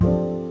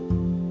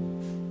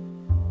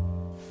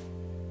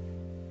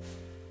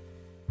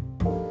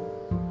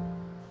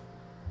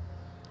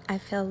I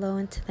fell low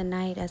into the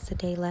night as the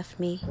day left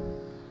me.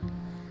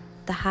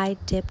 The high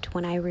dipped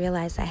when I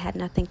realized I had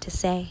nothing to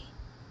say.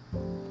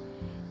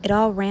 It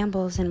all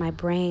rambles in my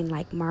brain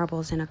like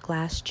marbles in a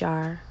glass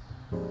jar,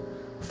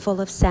 full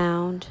of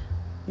sound,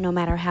 no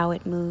matter how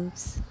it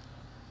moves.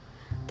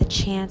 The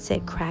chance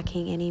it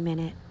cracking any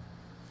minute,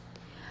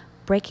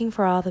 breaking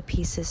for all the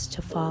pieces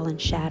to fall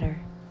and shatter.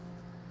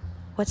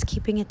 What's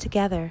keeping it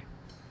together?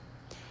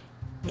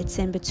 It's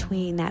in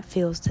between that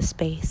fills the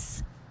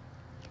space,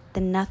 the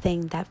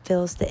nothing that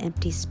fills the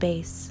empty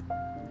space.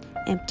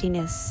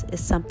 Emptiness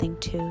is something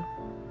too.